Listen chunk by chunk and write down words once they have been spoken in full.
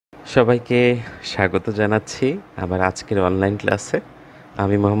সবাইকে স্বাগত জানাচ্ছি আমার আজকের অনলাইন ক্লাসে।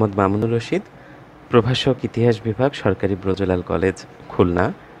 আমি মোহাম্মদ মামুনুর রশিদ, প্রভাষক ইতিহাস বিভাগ, সরকারি ব্রজলাল কলেজ, খুলনা।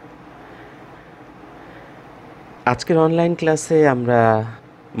 আজকের অনলাইন ক্লাসে আমরা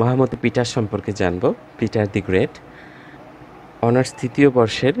মহামতি পিটার সম্পর্কে জানব। পিটার দি গ্রেট। অনার্স তৃতীয়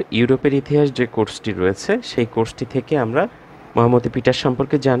বর্ষের ইউরোপের ইতিহাস যে কোর্সটি রয়েছে, সেই কোর্সটি থেকে আমরা মহামতি পিটার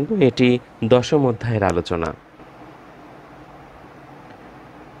সম্পর্কে জানব। এটি 10ম অধ্যায়ের আলোচনা।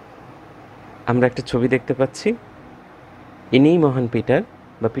 আমরা একটা ছবি দেখতে পাচ্ছি। ইনিই মহান পিটার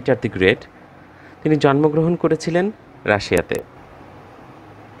বা পিটার দি গ্রেট। তিনি জন্মগ্রহণ করেছিলেন রাশিয়াতে।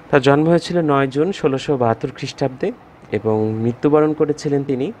 তার জন্ম হয়েছিল 9 জুন 1672 খ্রিস্টাব্দে এবং মৃত্যুবরণ করেছিলেন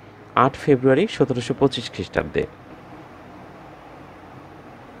তিনি 8 ফেব্রুয়ারি 1725 খ্রিস্টাব্দে।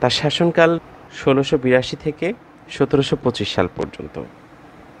 তার শাসনকাল 1682 থেকে 1725 সাল পর্যন্ত।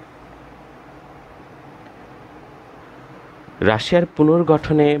 রাশিয়ার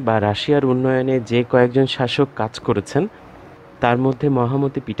পুনর্গঠনে বা রাশিয়ার উন্নয়নে যে কয়েকজন শাসক কাজ করেছেন, তার মধ্যে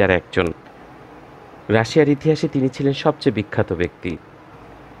মহামতি পিটার একজন। রাশিয়ার ইতিহাসে তিনি ছিলেন সবচেয়ে বিখ্যাত ব্যক্তি।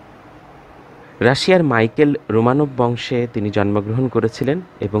 রাশিয়ার মাইকেল রোমানভ বংশে তিনি জন্মগ্রহণ করেছিলেন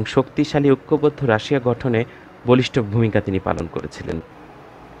এবং শক্তিশালী ঐক্যবদ্ধ রাশিয়া গঠনে বলিষ্ঠ ভূমিকা তিনি পালন করেছিলেন।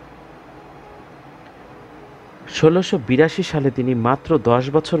 1682 সালে তিনি মাত্র 10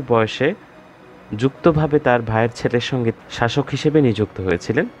 বছর বয়সে যুক্তভাবে তার ভাইয়ের ছেলের সঙ্গে শাসক হিসেবে নিযুক্ত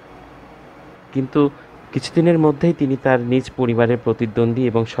হয়েছিলেন, কিন্তু কিছুদিনের মধ্যেই তিনি তার নিজ পরিবারের প্রতিদ্বন্দ্বী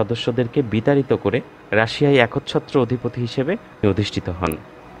এবং সদস্যদেরকে বিতাড়িত করে রাশিয়ায় একচ্ছত্র অধিপতি হিসেবে অধিষ্ঠিত হন।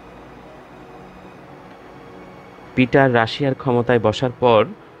 পিটার রাশিয়ার ক্ষমতায় বসার পর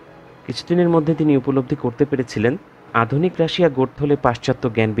কিছুদিনের মধ্যে তিনি উপলব্ধি করতে পেরেছিলেন আধুনিক রাশিয়া গড়তে হলে পাশ্চাত্য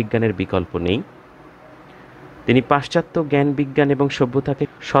জ্ঞান বিজ্ঞানের বিকল্প নেই। তিনি পাশ্চাত্য জ্ঞান বিজ্ঞান এবং সভ্যতাকে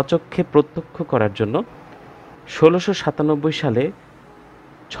স্বচক্ষে প্রত্যক্ষ করার জন্য 1697 সালে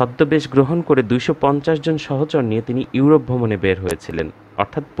ছদ্মবেশ গ্রহণ করে 250 জন সহচর নিয়ে তিনি ইউরোপ ভ্রমণে বের হয়েছিলেন,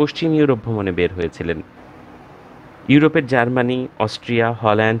 অর্থাৎ পশ্চিম ইউরোপ ভ্রমণে বের হয়েছিলেন। ইউরোপের Germany, Austria,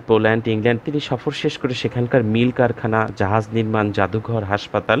 Holland, Poland, England তিনি সফর শেষ করে সেখানকার মিল কারখানা, জাহাজ নির্মাণ, জাদুঘর,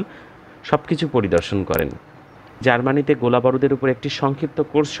 হাসপাতাল সব কিছু পরিদর্শন করেন। জার্মানিতে গোলাবারুদের উপর একটি সংক্ষিপ্ত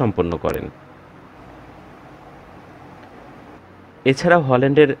কোর্স সম্পন্ন করেন। এছাড়াও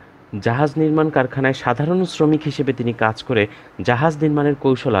হল্যান্ডের জাহাজ নির্মাণ কারখানায় সাধারণ শ্রমিক হিসেবে তিনি কাজ করে জাহাজ নির্মাণের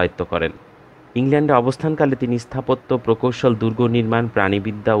কৌশল আয়ত্ত করেন। ইংল্যান্ডে অবস্থানকালে তিনি স্থাপত্য, প্রকৌশল, দুর্গ নির্মাণ,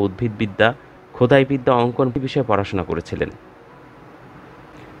 প্রাণীবিদ্যা, উদ্ভিদবিদ্যা, খোদাইবিদ্যা, অঙ্কন বিষয়ে পড়াশোনা করেছিলেন।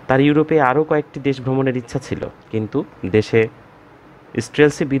 তার ইউরোপে আরও কয়েকটি দেশ ভ্রমণের ইচ্ছা ছিল, কিন্তু দেশে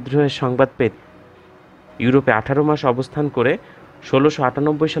স্ট্রেলসি বিদ্রোহের সংবাদ পেয়ে ইউরোপে 18 মাস অবস্থান করে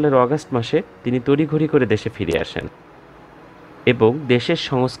 1698 সালের অগাস্ট মাসে তিনি তড়িঘড়ি করে দেশে ফিরে আসেন এবং দেশের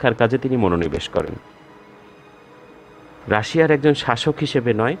সংস্কার কাজে তিনি মনোনিবেশ করেন। রাশিয়ার একজন শাসক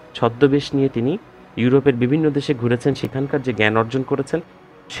হিসেবে নয়, ছদ্মবেশ নিয়ে তিনি ইউরোপের বিভিন্ন দেশে ঘুরেছেন, সেখানকার যে জ্ঞান অর্জন করেছেন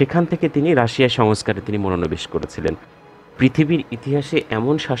সেখান থেকে তিনি রাশিয়ার সংস্কারে তিনি মনোনিবেশ করেছিলেন। পৃথিবীর ইতিহাসে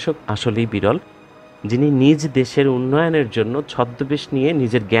এমন শাসক আসলেই বিরল, যিনি নিজ দেশের উন্নয়নের জন্য ছদ্মবেশ নিয়ে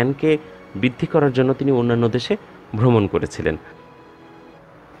নিজের জ্ঞানকে বৃদ্ধি করার জন্য তিনি অন্যান্য দেশে ভ্রমণ করেছিলেন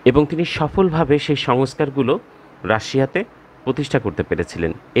এবং তিনি সফলভাবে সেই সংস্কারগুলো রাশিয়াতে প্রতিষ্ঠা করতে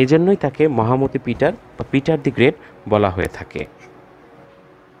পেরেছিলেন। এই জন্যই তাকে মহামতি পিটার বা পিটার দি গ্রেট বলা হয়ে থাকে।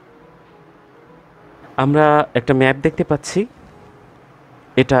 আমরা একটা ম্যাপ দেখতে পাচ্ছি,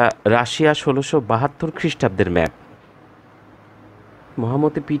 এটা রাশিয়া 1672 খ্রিস্টাব্দের ম্যাপ।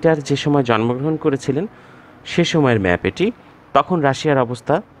 মহামতি পিটার যে সময় জন্মগ্রহণ করেছিলেন সে সময়ের ম্যাপ এটি। তখন রাশিয়ার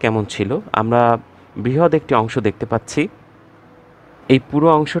অবস্থা কেমন ছিল আমরা বৃহৎ একটি অংশ দেখতে পাচ্ছি। এই পুরো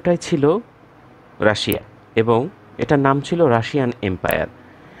অংশটাই ছিল রাশিয়া এবং এটার নাম ছিল রাশিয়ান এম্পায়ার।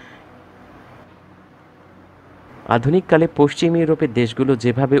 আধুনিককালে পশ্চিম ইউরোপের দেশগুলো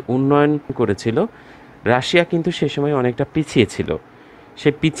যেভাবে উন্নয়ন করেছিল, রাশিয়া কিন্তু সে সময় অনেকটা পিছিয়ে ছিল। সে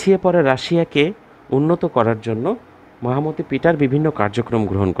পিছিয়ে পড়া রাশিয়াকে উন্নত করার জন্য মহামতি পিটার বিভিন্ন কার্যক্রম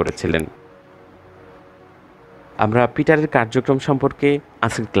গ্রহণ করেছিলেন। আমরা পিটারের কার্যক্রম সম্পর্কে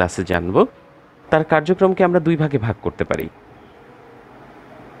আজকের ক্লাসে জানব। তার কার্যক্রমকে আমরা দুই ভাগে ভাগ করতে পারি,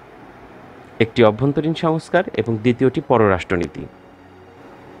 একটি অভ্যন্তরীণ সংস্কার এবং দ্বিতীয়টি পররাষ্ট্রনীতি।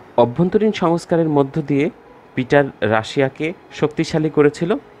 অভ্যন্তরীণ সংস্কারের মধ্য দিয়ে পিটার রাশিয়াকে শক্তিশালী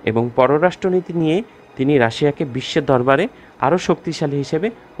করেছিল এবং পররাষ্ট্রনীতি নিয়ে তিনি রাশিয়াকে বিশ্বের দরবারে আরও শক্তিশালী হিসেবে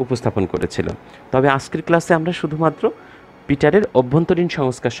উপস্থাপন করেছিল। তবে আজকের ক্লাসে আমরা শুধুমাত্র পিটারের অভ্যন্তরীণ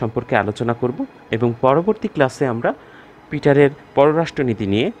সংস্কার সম্পর্কে আলোচনা করব এবং পরবর্তী ক্লাসে আমরা পিটারের পররাষ্ট্রনীতি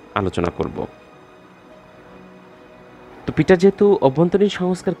নিয়ে আলোচনা করব। তো পিটার যেহেতু অভ্যন্তরীণ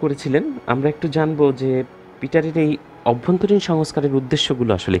সংস্কার করেছিলেন, আমরা একটু জানব যে পিটারের এই অভ্যন্তরীণ সংস্কারের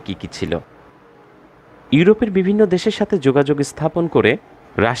উদ্দেশ্যগুলো আসলে কী কী ছিল। ইউরোপের বিভিন্ন দেশের সাথে যোগাযোগ স্থাপন করে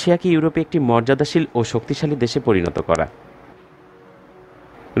রাশিয়াকে ইউরোপে একটি মর্যাদাশীল ও শক্তিশালী দেশে পরিণত করা,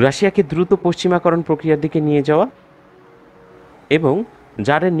 রাশিয়াকে দ্রুত পশ্চিমাকরণ প্রক্রিয়ার দিকে নিয়ে যাওয়া এবং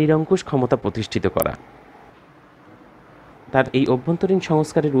জারের নিরঙ্কুশ ক্ষমতা প্রতিষ্ঠিত করা। তার এই অভ্যন্তরীণ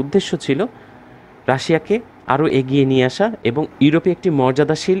সংস্কারের উদ্দেশ্য ছিল রাশিয়াকে আরও এগিয়ে নিয়ে আসা এবং ইউরোপে একটি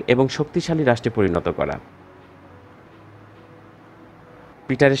মর্যাদাশীল এবং শক্তিশালী রাষ্ট্রে পরিণত করা।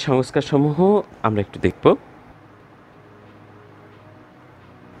 পিটারের সংস্কারসমূহ আমরা একটু দেখব।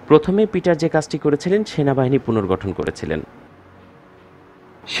 প্রথমে পিটার যে কাজটি করেছিলেন, সেনাবাহিনী পুনর্গঠন করেছিলেন।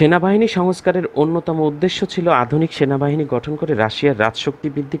 সেনাবাহিনী সংস্কারের অন্যতম উদ্দেশ্য ছিল আধুনিক সেনাবাহিনী গঠন করে রাশিয়ার রাজশক্তি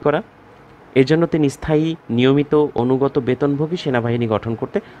বৃদ্ধি করা। এজন্য তিনি স্থায়ী, নিয়মিত, অনুগত, বেতনভোগী সেনাবাহিনী গঠন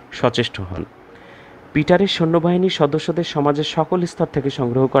করতে সচেষ্ট হন। পিটারের সৈন্যবাহিনীর সদস্যদের সমাজের সকল স্তর থেকে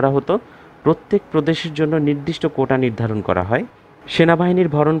সংগ্রহ করা হতো। প্রত্যেক প্রদেশের জন্য নির্দিষ্ট কোটা নির্ধারণ করা হয়। সেনাবাহিনীর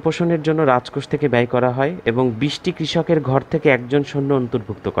ভরণ পোষণের জন্য রাজকোষ থেকে ব্যয় করা হয় এবং 20টি কৃষকের ঘর থেকে একজন সৈন্য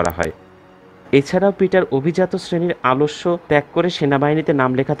অন্তর্ভুক্ত করা হয়। এছাড়াও পিটার অভিজাত শ্রেণীর আলস্য ত্যাগ করে সেনাবাহিনীতে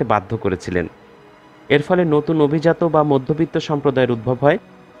নাম লেখাতে বাধ্য করেছিলেন। এর ফলে নতুন অভিজাত বা মধ্যবিত্ত সম্প্রদায়ের উদ্ভব হয়,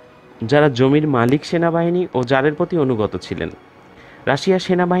 যারা জমির মালিক সেনাবাহিনী ও জারের প্রতি অনুগত ছিলেন। রাশিয়ার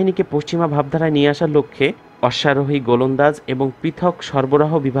সেনাবাহিনীকে পশ্চিমা ভাবধারায় নিয়ে আসার লক্ষ্যে অশ্বারোহী, গোলন্দাজ এবং পৃথক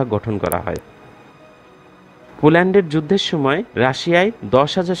সরবরাহ বিভাগ গঠন করা হয়। পোল্যান্ডের যুদ্ধের সময় রাশিয়ায়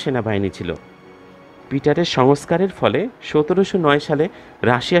 10,000 সেনাবাহিনী ছিল। পিটারের সংস্কারের ফলে 1709 সালে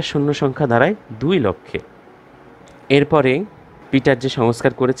রাশিয়ার সৈন্য সংখ্যা দাঁড়ায় 2 লক্ষে। এরপরে পিটার যে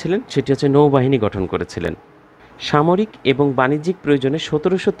সংস্কার করেছিলেন সেটি হচ্ছে নৌবাহিনী গঠন করেছিলেন। সামরিক এবং বাণিজ্যিক প্রয়োজনে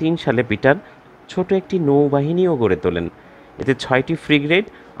 1703 সালে পিটার ছোট একটি নৌবাহিনীও গড়ে তোলেন। এতে 6টি ফ্রিগেট,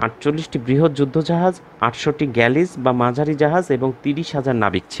 48টি বৃহৎ যুদ্ধজাহাজ, 800টি গ্যালিজ বা মাঝারি জাহাজ এবং 30,000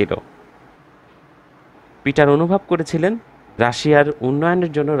 নাবিক ছিল। পিটার অনুভব করেছিলেন রাশিয়ার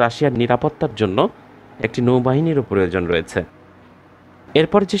উন্নয়নের জন্য, রাশিয়ার নিরাপত্তার জন্য একটি নৌবাহিনীরও প্রয়োজন রয়েছে।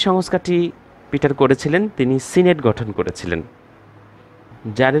 এরপর যে সংস্কারটি পিটার করেছিলেন, তিনি সিনেট গঠন করেছিলেন।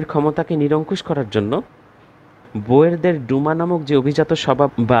 জারের ক্ষমতাকে নিরঙ্কুশ করার জন্য বোয়েরদের ডুমা নামক যে অভিজাত সভা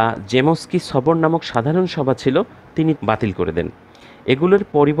বা জেমস্কি সবর নামক সাধারণ সভা ছিল, তিনি বাতিল করে দেন। এগুলোর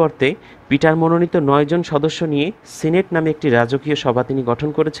পরিবর্তে পিটার মনোনীত 9 জন সদস্য নিয়ে সিনেট নামে একটি রাজকীয় সভা তিনি গঠন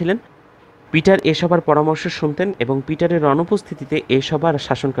করেছিলেন। পিটার এ সভার পরামর্শ শুনতেন এবং পিটারের অনুপস্থিতিতে এ সভার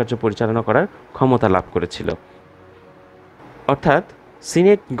শাসনকার্য পরিচালনা করার ক্ষমতা লাভ করেছিল। অর্থাৎ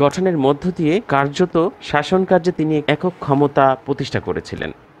সিনেট গঠনের মধ্য দিয়ে কার্যত শাসনকার্যে তিনি একক ক্ষমতা প্রতিষ্ঠা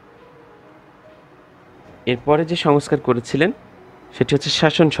করেছিলেন। এরপরে যে সংস্কার করেছিলেন সেটি হচ্ছে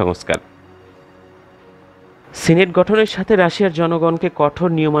শাসন সংস্কার। সিনেট গঠনের সাথে রাশিয়ার জনগণকে কঠোর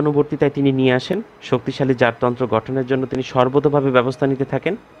নিয়মানুবর্তিতায় তিনি নিয়ে আসেন। শক্তিশালী জারতন্ত্র গঠনের জন্য তিনি সর্বতোভাবে ব্যবস্থা নিতে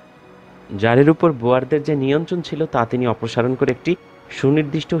থাকেন। জারের উপর বোয়ারদের যে নিয়ন্ত্রণ ছিল তা তিনি অপসারণ করে একটি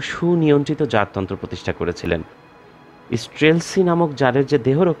সুনির্দিষ্ট, সুনিয়ন্ত্রিত জারতন্ত্র প্রতিষ্ঠা করেছিলেন। স্ট্রেলসি নামক জারের যে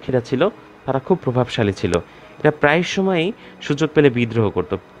দেহরক্ষীরা ছিল তারা খুব প্রভাবশালী ছিল। এরা প্রায় সময়ই সুযোগ পেলে বিদ্রোহ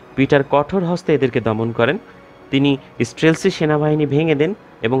করত। পিটার কঠোর হস্তে এদেরকে দমন করেন। তিনি স্ট্রেলসি সেনাবাহিনী ভেঙে দেন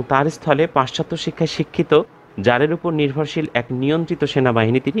এবং তার স্থলে পাশ্চাত্য শিক্ষায় শিক্ষিত, জারের উপর নির্ভরশীল এক নিয়ন্ত্রিত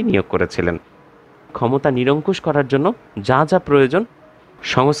সেনাবাহিনী তিনি নিয়োগ করেছিলেন। ক্ষমতা নিরঙ্কুশ করার জন্য যা যা প্রয়োজন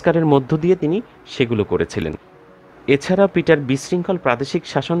সংস্কারের মধ্য দিয়ে তিনি সেগুলো করেছিলেন। এছাড়া পিটার বিশৃঙ্খল প্রাদেশিক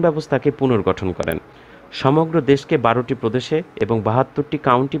শাসন ব্যবস্থাকে পুনর্গঠন করেন। সমগ্র দেশকে 12টি প্রদেশে এবং 72টি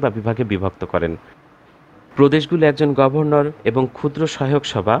কাউন্টি বা বিভাগে বিভক্ত করেন। প্রদেশগুলো একজন গভর্নর এবং ক্ষুদ্র সহায়ক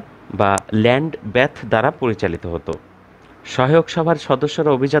সভা বা ল্যান্ড ব্যাথ দ্বারা পরিচালিত হতো। সহায়ক সভার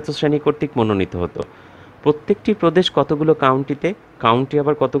সদস্যরা অভিজাত শ্রেণী কর্তৃক মনোনীত হতো। প্রত্যেকটি প্রদেশ কতগুলো কাউন্টিতে, কাউন্টি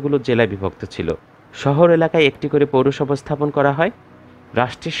আবার কতগুলো জেলায় বিভক্ত ছিল। শহর এলাকায় একটি করে পৌরসভা স্থাপন করা হয়।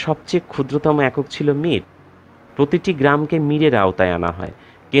 রাষ্ট্রের সবচেয়ে ক্ষুদ্রতম একক ছিল মির। প্রতিটি গ্রামকে মিরের আওতায় আনা হয়।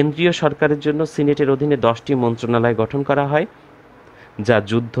 কেন্দ্রীয় সরকারের জন্য সিনেটের অধীনে 10টি মন্ত্রণালয় গঠন করা হয়, যা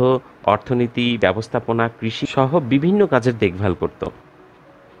যুদ্ধ, অর্থনীতি, ব্যবস্থাপনা, কৃষি সহ বিভিন্ন কাজের দেখভাল করত।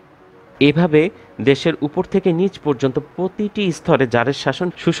 এভাবে দেশের উপর থেকে নিচ পর্যন্ত প্রতিটি স্তরে জারের শাসন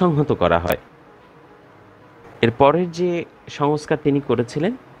সুসংহত করা হয়। এর পরের যে সংস্কার তিনি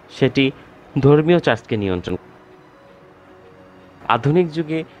করেছিলেন সেটি ধর্মীয় চার্চকে নিয়ন্ত্রণ। আধুনিক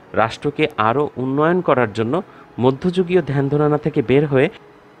যুগে রাষ্ট্রকে আরও উন্নয়ন করার জন্য মধ্যযুগীয় ধ্যানধারণা থেকে বের হয়ে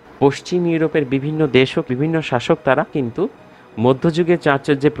পশ্চিম ইউরোপের বিভিন্ন দেশ ও বিভিন্ন শাসক তারা কিন্তু মধ্যযুগে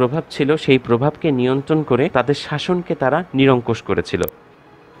চার্চের যে প্রভাব ছিল সেই প্রভাবকে নিয়ন্ত্রণ করে তাদের শাসনকে তারা নিরঙ্কুশ করেছিল।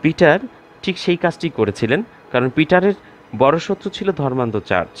 পিটার ঠিক সেই কাজটি করেছিলেন, কারণ পিটারের বড় শত্রু ছিল ধর্মান্ধ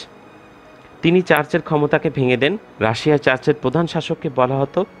চার্চ। তিনি চার্চের ক্ষমতাকে ভেঙে দেন। রাশিয়ার চার্চের প্রধান শাসককে বলা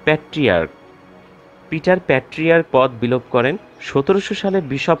হতো প্যাট্রিয়ার্ক। পিটার প্যাট্রিয়ার্ক পদ বিলোপ করেন। 1700 সালে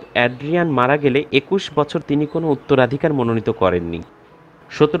বিশপ অ্যাড্রিয়ান মারা গেলে 21 বছর তিনি কোনো উত্তরাধিকার মনোনীত করেননি।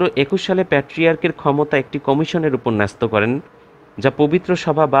 1721 সালে প্যাট্রিয়ার্কের ক্ষমতা একটি কমিশনের উপর ন্যস্ত করেন। যা পবিত্র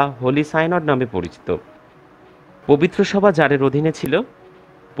সভা বা হোলি সাইনড নামে পরিচিত। পবিত্র সভা জারের অধীনে ছিল।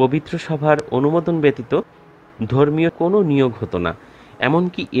 পবিত্র সভার অনুমোদন ব্যতীত ধর্মীয় কোনো নিয়োগ হতো না,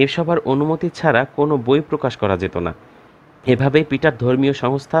 এমনকি এ সভার অনুমতি ছাড়া কোনো বই প্রকাশ করা যেত না। এভাবেই পিটার ধর্মীয়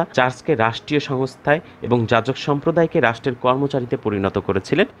সংস্থা চার্চকে রাষ্ট্রীয় সংস্থায় এবং যাজক সম্প্রদায়কে রাষ্ট্রের কর্মচারীতে পরিণত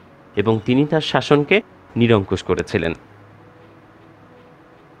করেছিলেন এবং তিনি তার শাসনকে নিরঙ্কুশ করেছিলেন।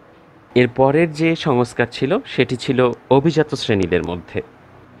 এর পরের যে সংস্কার ছিল সেটি ছিল অভিজাত শ্রেণীদের মধ্যে।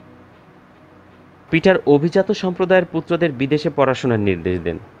 পিটার অভিজাত সম্প্রদায়ের পুত্রদের বিদেশে পড়াশোনার নির্দেশ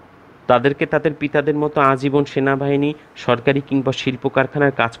দেন। তাদেরকে তাদের পিতাদের মতো আজীবন সেনাবাহিনী, সরকারি কিংবা শিল্প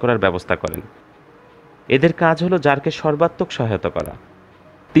কারখানায় কাজ করার ব্যবস্থা করেন। এদের কাজ হলো জারকে সর্বাত্মক সহায়তা করা।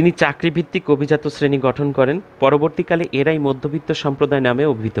 তিনি চাকরিভিত্তিক অভিজাত শ্রেণী গঠন করেন। পরবর্তীকালে এরাই মধ্যবিত্ত সম্প্রদায় নামে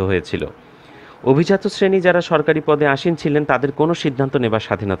অভিহিত হয়েছিল। অভিজাত শ্রেণী যারা সরকারি পদে আসীন ছিলেন তাদের কোনো সিদ্ধান্ত নেবার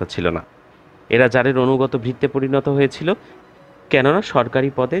স্বাধীনতা ছিল না। এরা জারের অনুগত ভৃত্যে পরিণত হয়েছিল, কেননা সরকারি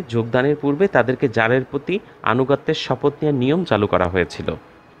পদে যোগদানের পূর্বে তাদেরকে জারের প্রতি আনুগত্যের শপথ নেওয়ার নিয়ম চালু করা হয়েছিল।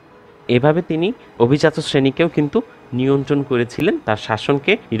 এভাবে তিনি অভিজাত শ্রেণীকেও কিন্তু নিয়ন্ত্রণ করেছিলেন তার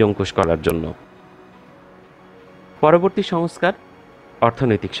শাসনকে নিরঙ্কুশ করার জন্য। পরবর্তী সংস্কার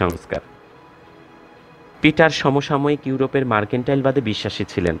অর্থনৈতিক সংস্কার। পিটার সমসাময়িক ইউরোপের মার্কেন্টাইলবাদে বিশ্বাসী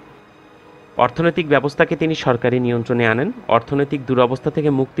ছিলেন। অর্থনৈতিক ব্যবস্থাকে তিনি সরকারি নিয়ন্ত্রণে আনেন। অর্থনৈতিক দুরবস্থা থেকে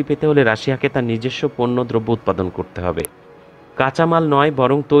মুক্তি পেতে হলে রাশিয়াকে তার নিজস্ব পণ্য দ্রব্য উৎপাদন করতে হবে। কাঁচামাল নয়,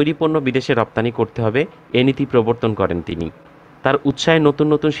 বরং তৈরি পণ্য বিদেশে রপ্তানি করতে হবে, এ নীতি প্রবর্তন করেন তিনি। তার উৎসাহে নতুন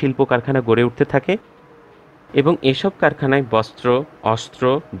নতুন শিল্প কারখানা গড়ে উঠতে থাকে এবং এসব কারখানায় বস্ত্র, অস্ত্র,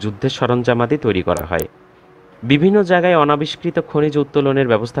 যুদ্ধের সরঞ্জামাদি তৈরি করা হয়। বিভিন্ন জায়গায় অনাবিষ্কৃত খনিজ উত্তোলনের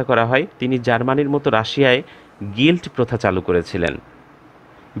ব্যবস্থা করা হয়। তিনি জার্মানির মতো রাশিয়ায় গিল্ড প্রথা চালু করেছিলেন।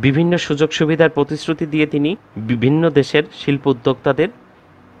 বিভিন্ন সুযোগ সুবিধার প্রতিশ্রুতি দিয়ে তিনি বিভিন্ন দেশের শিল্প উদ্যোক্তাদের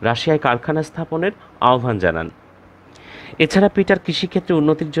রাশিয়ায় কারখানা স্থাপনের আহ্বান জানান। এছাড়া পিটার কৃষিক্ষেত্রে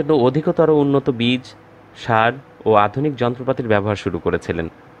উন্নতির জন্য অধিকতর উন্নত বীজ, সার ও আধুনিক যন্ত্রপাতির ব্যবহার শুরু করেছিলেন।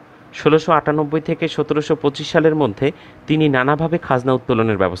 1698 থেকে 1725 সালের মধ্যে তিনি নানাভাবে খাজনা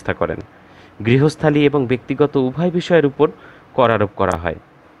উত্তোলনের ব্যবস্থা করেন। গৃহস্থালী এবং ব্যক্তিগত উভয় বিষয়ের উপর কর আরোপ করা হয়।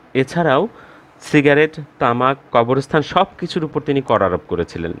 এছাড়াও সিগারেট, তামাক, কবরস্থান সব কিছুর উপর তিনি কর আরোপ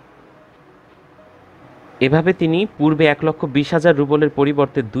করেছিলেন। এভাবে তিনি পূর্বে 1,20,000 রুবলের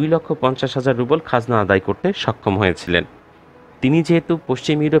পরিবর্তে 2,50,000 রুবল খাজনা আদায় করতে সক্ষম হয়েছিলেন। তিনি যেহেতু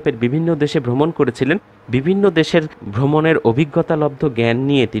পশ্চিম ইউরোপের বিভিন্ন দেশে ভ্রমণ করেছিলেন, বিভিন্ন দেশের ভ্রমণের অভিজ্ঞতালব্ধ জ্ঞান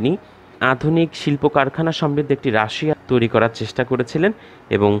নিয়ে তিনি আধুনিক শিল্প কারখানা সমৃদ্ধ একটি রাশিয়া তৈরি করার চেষ্টা করেছিলেন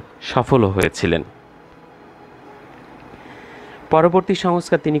এবং সফলও হয়েছিলেন। পরবর্তী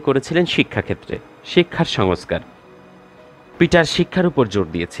সংস্কার তিনি করেছিলেন শিক্ষাক্ষেত্রে। শিক্ষার সংস্কার। পিটার শিক্ষার উপর জোর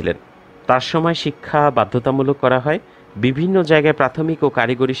দিয়েছিলেন। তার সময় শিক্ষা বাধ্যতামূলক করা হয়। বিভিন্ন জায়গায় প্রাথমিক ও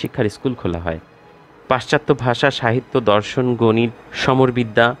কারিগরি শিক্ষার স্কুল খোলা হয়। পাশ্চাত্য ভাষা, সাহিত্য, দর্শন, গণিত,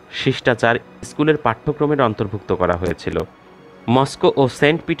 সমরবিদ্যা, শিষ্টাচার স্কুলের পাঠ্যক্রমের অন্তর্ভুক্ত করা হয়েছিল। মস্কো ও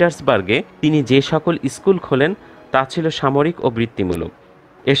সেন্ট পিটার্সবার্গে তিনি যে সকল স্কুল খোলেন তা ছিল সামরিক ও বৃত্তিমূলক।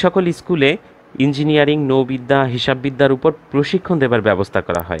 এ সকল স্কুলে ইঞ্জিনিয়ারিং, নৌবিদ্যা, হিসাববিদ্যার উপর প্রশিক্ষণ দেবার ব্যবস্থা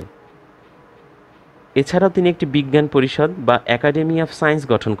করা হয়। এছাড়াও তিনি একটি বিজ্ঞান পরিষদ বা একাডেমি অফ সায়েন্স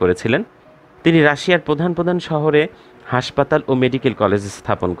গঠন করেছিলেন। তিনি রাশিয়ার প্রধান প্রধান শহরে হাসপাতাল ও মেডিকেল কলেজ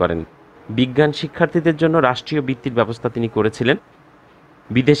স্থাপন করেন। বিজ্ঞান শিক্ষার্থীদের জন্য রাষ্ট্রীয় বৃত্তির ব্যবস্থা তিনি করেছিলেন।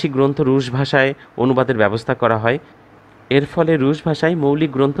 বিদেশি গ্রন্থ রুশ ভাষায় অনুবাদের ব্যবস্থা করা হয়। এর ফলে রুশ ভাষায়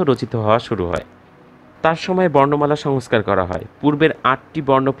মৌলিক গ্রন্থ রচিত হওয়া শুরু হয়। তার সময় বর্ণমালা সংস্কার করা হয়। পূর্বের 8টি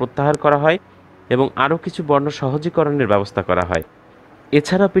বর্ণ প্রত্যাহার করা হয় এবং আরও কিছু বর্ণ সহজীকরণের ব্যবস্থা করা হয়।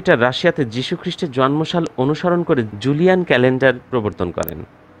 এছাড়াও পিটার রাশিয়াতে যীশুখ্রিস্টের জন্মসাল অনুসরণ করে জুলিয়ান ক্যালেন্ডার প্রবর্তন করেন।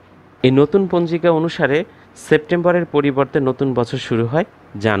 এই নতুন পঞ্জিকা অনুসারে সেপ্টেম্বরের পরিবর্তে নতুন বছর শুরু হয়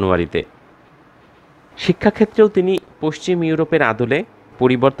জানুয়ারিতে। শিক্ষাক্ষেত্রেও তিনি পশ্চিম ইউরোপের আদলে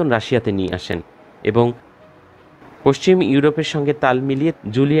পরিবর্তন রাশিয়াতে নিয়ে আসেন এবং পশ্চিম ইউরোপের সঙ্গে তাল মিলিয়ে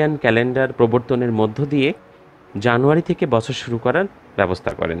জুলিয়ান ক্যালেন্ডার প্রবর্তনের মধ্য দিয়ে জানুয়ারি থেকে বছর শুরু করার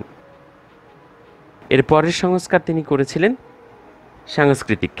ব্যবস্থা করেন। এর পরের সংস্কার তিনি করেছিলেন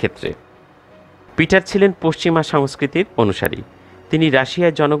সাংস্কৃতিক ক্ষেত্রে। পিটার ছিলেন পশ্চিমা সংস্কৃতির অনুসারী। তিনি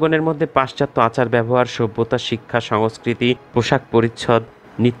রাশিয়ার জনগণের মধ্যে পাশ্চাত্য আচার ব্যবহার, সভ্যতা, শিক্ষা, সংস্কৃতি, পোশাক পরিচ্ছদ,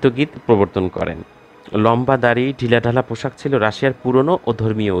 নৃত্যগীত প্রবর্তন করেন। লম্বা দাড়ি, ঢিলাঢালা পোশাক ছিল রাশিয়ার পুরনো ও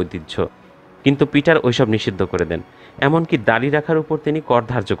ধর্মীয় ঐতিহ্য, কিন্তু পিটার ওইসব নিষিদ্ধ করে দেন। এমনকি দাড়ি রাখার উপর তিনি কর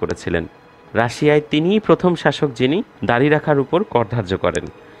ধার্য করেছিলেন। রাশিয়ায় তিনিই প্রথম শাসক যিনি দাড়ি রাখার উপর কর ধার্য করেন।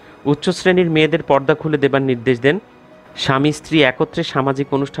 উচ্চ শ্রেণীর মেয়েদের পর্দা খুলে দেবার নির্দেশ দেন। স্বামী স্ত্রী একত্রে সামাজিক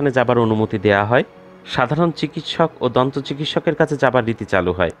অনুষ্ঠানে যাবার অনুমতি দেওয়া হয়। সাধারণ চিকিৎসক ও দন্ত চিকিৎসকের কাছে যাবার রীতি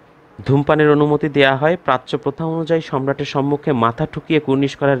চালু হয়। ধূমপানের অনুমতি দেওয়া হয়। প্রাচ্য প্রথা অনুযায়ী সম্রাটের সম্মুখে মাথা ঠুকিয়ে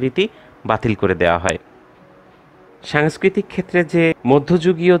কুর্নিশ করার রীতি বাতিল করে দেওয়া হয়। সাংস্কৃতিক ক্ষেত্রে যে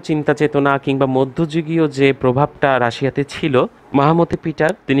মধ্যযুগীয় চিন্তা চেতনা কিংবা মধ্যযুগীয় যে প্রভাবটা রাশিয়াতে ছিল, মহামতি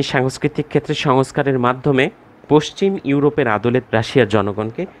পিটার তিনি সাংস্কৃতিক ক্ষেত্রে সংস্কারের মাধ্যমে পশ্চিম ইউরোপের আদলে রাশিয়ার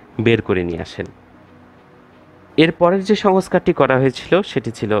জনগণকে বের করে নিয়ে আসেন। এর পরের যে সংস্কারটি করা হয়েছিল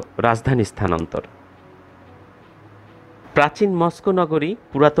সেটি ছিল রাজধানী স্থানান্তর। প্রাচীন মস্কো নগরী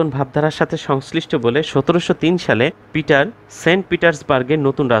পুরাতন ভাবধারার সাথে সংশ্লিষ্ট বলে 1703 সালে পিটার সেন্ট পিটার্সবার্গে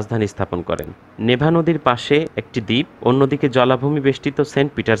নতুন রাজধানী স্থাপন করেন। নেভা নদীর পাশে একটি দ্বীপ, অন্যদিকে জলাভূমি বেষ্টিত সেন্ট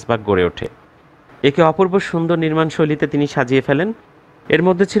পিটার্সবার্গ গড়ে ওঠে। একে অপূর্ব সুন্দর নির্মাণ শৈলীতে তিনি সাজিয়ে ফেলেন। এর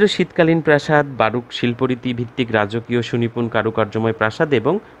মধ্যে ছিল শীতকালীন প্রাসাদ, বারুক শিল্পরীতি ভিত্তিক রাজকীয় সুনিপুণ কারুকার্যময় প্রাসাদ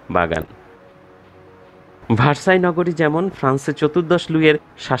এবং বাগান। ভার্সাই নগরী যেমন ফ্রান্সের চতুর্দশ লুইয়ের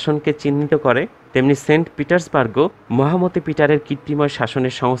শাসনকে চিহ্নিত করে, তেমনি সেন্ট পিটার্সবার্গও মহামতি পিটারের কীর্তিময়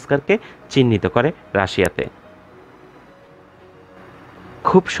শাসনের সংস্কারকে চিহ্নিত করে রাশিয়াতে।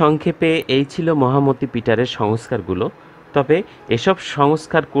 খুব সংক্ষেপে এই ছিল মহামতি পিটারের সংস্কারগুলো। তবে এসব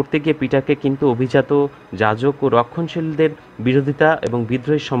সংস্কার করতে গিয়ে পিটারকে কিন্তু অভিজাত যাজক ও রক্ষণশীলদের বিরোধিতা এবং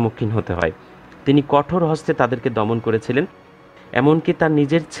বিদ্রোহের সম্মুখীন হতে হয়। তিনি কঠোর হস্তে তাদেরকে দমন করেছিলেন। এমনকি তার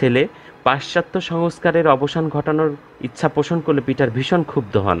নিজের ছেলে পাশ্চাত্য সংস্কারের অবসান ঘটানোর ইচ্ছা পোষণ করলে পিটার ভীষণ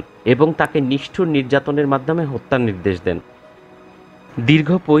ক্ষুব্ধ হন এবং তাকে নিষ্ঠুর নির্যাতনের মাধ্যমে হত্যার নির্দেশ দেন। দীর্ঘ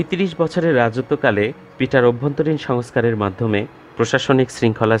 ৩৫ বছরের রাজত্বকালে পিটার অভ্যন্তরীণ সংস্কারের মাধ্যমে প্রশাসনিক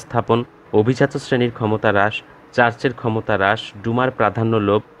শৃঙ্খলা স্থাপন, অভিজাত শ্রেণীর ক্ষমতা হ্রাস, চার্চের ক্ষমতা হ্রাস, ডুমার প্রাধান্য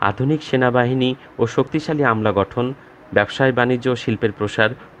লোপ, আধুনিক সেনাবাহিনী ও শক্তিশালী আমলা গঠন, ব্যবসায় বাণিজ্য ও শিল্পের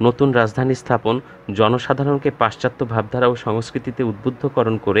প্রসার, নতুন রাজধানী স্থাপন, জনসাধারণকে পাশ্চাত্য ভাবধারা ও সংস্কৃতিতে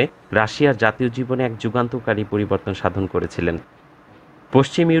উদ্বুদ্ধকরণ করে রাশিয়ার জাতীয় জীবনে এক যুগান্তকারী পরিবর্তন সাধন করেছিলেন।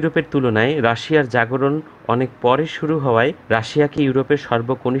 পশ্চিম ইউরোপের তুলনায় রাশিয়ার জাগরণ অনেক পরে শুরু হওয়ায় রাশিয়াকে ইউরোপের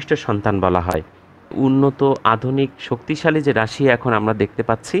সর্বকনিষ্ঠ সন্তান বলা হয়। উন্নত, আধুনিক, শক্তিশালী যে রাশিয়া এখন আমরা দেখতে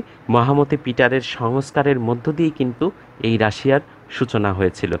পাচ্ছি, মহামতি পিটারের সংস্কারের মধ্য দিয়েই কিন্তু এই রাশিয়ার সূচনা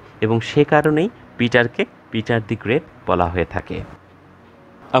হয়েছিল এবং সে কারণেই পিটারকে পিটার দি গ্রেট বলা হয়ে থাকে।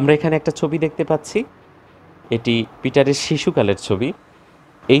 আমরা এখানে একটা ছবি দেখতে পাচ্ছি, এটি পিটারের শিশুকালের ছবি।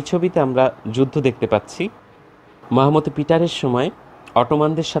 এই ছবিতে আমরা যুদ্ধ দেখতে পাচ্ছি। মহামতি পিটারের সময়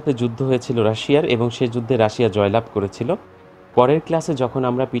অটোমানদের সাথে যুদ্ধ হয়েছিল রাশিয়ার এবং সে যুদ্ধে রাশিয়া জয়লাভ করেছিল। পরের ক্লাসে যখন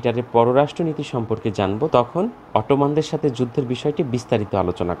আমরা পিটারের পররাষ্ট্রনীতি সম্পর্কে জানব, তখন অটোমানদের সাথে যুদ্ধের বিষয়টি বিস্তারিত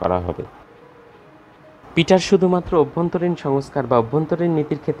আলোচনা করা হবে। পিটার শুধুমাত্র অভ্যন্তরীণ সংস্কার বা অভ্যন্তরীণ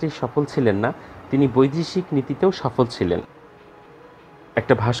নীতির ক্ষেত্রেই সফল ছিলেন না, তিনি বৈদেশিক নীতিতেও সফল ছিলেন।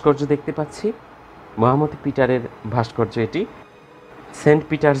 একটা ভাস্কর্য দেখতে পাচ্ছি, মহামতি পিটারের ভাস্কর্য এটি। সেন্ট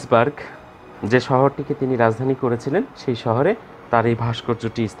পিটার্সবার্গ যে শহরটিকে তিনি রাজধানী করেছিলেন, সেই শহরে তার এই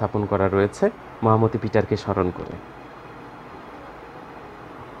ভাস্কর্যটি স্থাপন করা রয়েছে মহামতি পিটারকে স্মরণ করে।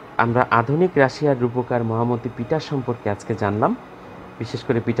 আমরা আধুনিক রাশিয়ার রূপকার মহামতি পিটার সম্পর্কে আজকে জানলাম, বিশেষ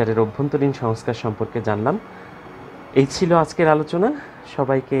করে পিটারের অভ্যন্তরীণ সংস্কার সম্পর্কে জানলাম। এই ছিল আজকের আলোচনা।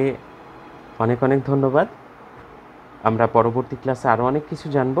 সবাইকে অনেক অনেক ধন্যবাদ। আমরা পরবর্তী ক্লাসে আরও অনেক কিছু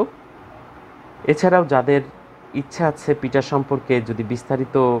জানব। এছাড়াও যাদের ইচ্ছা আছে পিটার সম্পর্কে যদি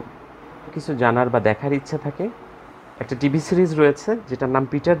বিস্তারিত কিছু জানার বা দেখার ইচ্ছা থাকে, একটা টিভি সিরিজ রয়েছে যেটার নাম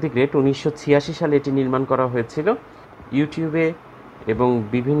পিটার দি গ্রেট। 1986 সালে এটি নির্মাণ করা হয়েছিল। ইউটিউবে এবং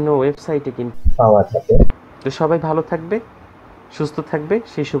বিভিন্ন ওয়েবসাইটে কিন্তু পাওয়া যাবে। তো সবাই ভালো থাকবে, সুস্থ থাকবে,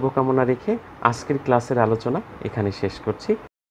 সেই শুভকামনা রেখে আজকের ক্লাসের আলোচনা এখানে শেষ করছি।